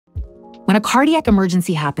When a cardiac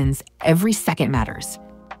emergency happens, every second matters.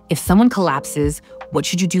 If someone collapses, what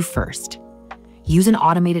should you do first? Use an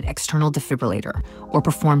automated external defibrillator or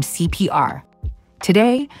perform CPR.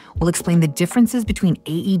 Today, we'll explain the differences between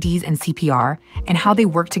AEDs and CPR and how they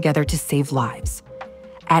work together to save lives.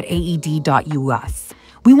 At AED.us,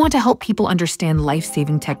 we want to help people understand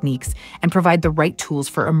life-saving techniques and provide the right tools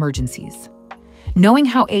for emergencies. Knowing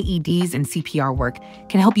how AEDs and CPR work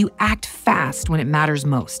can help you act fast when it matters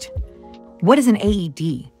most. What is an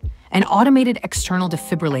AED? An Automated External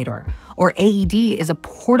Defibrillator, or AED, is a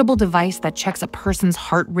portable device that checks a person's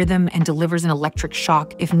heart rhythm and delivers an electric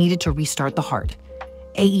shock if needed to restart the heart.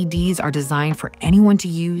 AEDs are designed for anyone to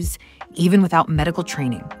use, even without medical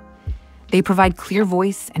training. They provide clear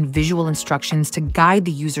voice and visual instructions to guide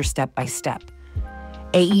the user step by step.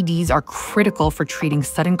 AEDs are critical for treating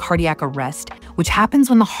sudden cardiac arrest, which happens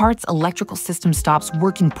when the heart's electrical system stops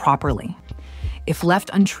working properly. If left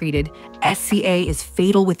untreated, SCA is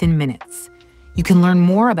fatal within minutes. You can learn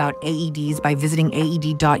more about AEDs by visiting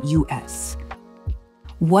AED.us.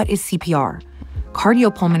 What is CPR?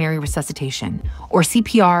 Cardiopulmonary Resuscitation, or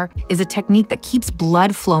CPR, is a technique that keeps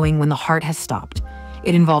blood flowing when the heart has stopped.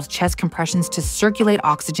 It involves chest compressions to circulate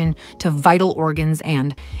oxygen to vital organs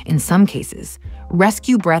and, in some cases,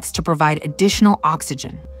 rescue breaths to provide additional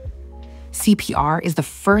oxygen. CPR is the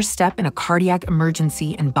first step in a cardiac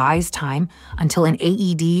emergency and buys time until an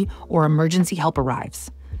AED or emergency help arrives.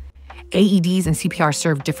 AEDs and CPR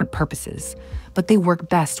serve different purposes, but they work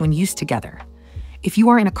best when used together. If you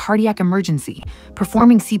are in a cardiac emergency,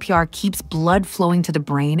 performing CPR keeps blood flowing to the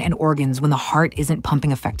brain and organs when the heart isn't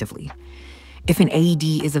pumping effectively. If an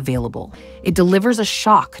AED is available, it delivers a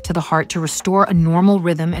shock to the heart to restore a normal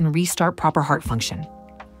rhythm and restart proper heart function.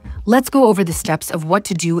 Let's go over the steps of what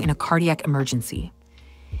to do in a cardiac emergency.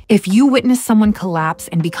 If you witness someone collapse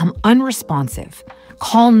and become unresponsive,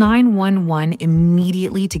 call 911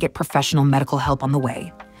 immediately to get professional medical help on the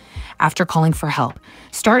way. After calling for help,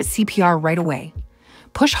 start CPR right away.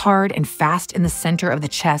 Push hard and fast in the center of the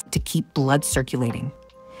chest to keep blood circulating.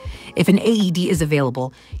 If an AED is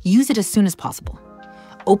available, use it as soon as possible.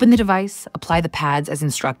 Open the device, apply the pads as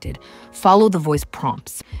instructed, follow the voice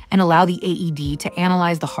prompts, and allow the AED to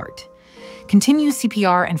analyze the heart. Continue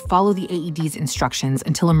CPR and follow the AED's instructions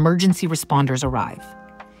until emergency responders arrive.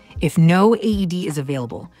 If no AED is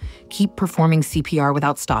available, keep performing CPR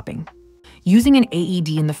without stopping. Using an AED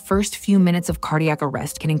in the first few minutes of cardiac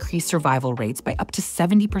arrest can increase survival rates by up to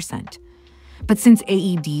 70%. But since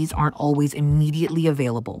AEDs aren't always immediately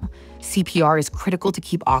available, CPR is critical to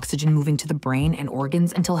keep oxygen moving to the brain and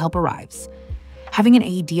organs until help arrives. Having an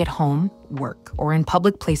AED at home, work, or in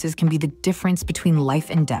public places can be the difference between life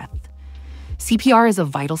and death. CPR is a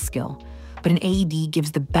vital skill, but an AED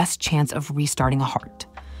gives the best chance of restarting a heart.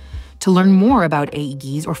 To learn more about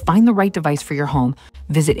AEDs or find the right device for your home,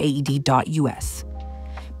 visit AED.us.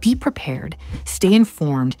 Be prepared, stay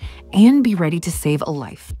informed, and be ready to save a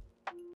life.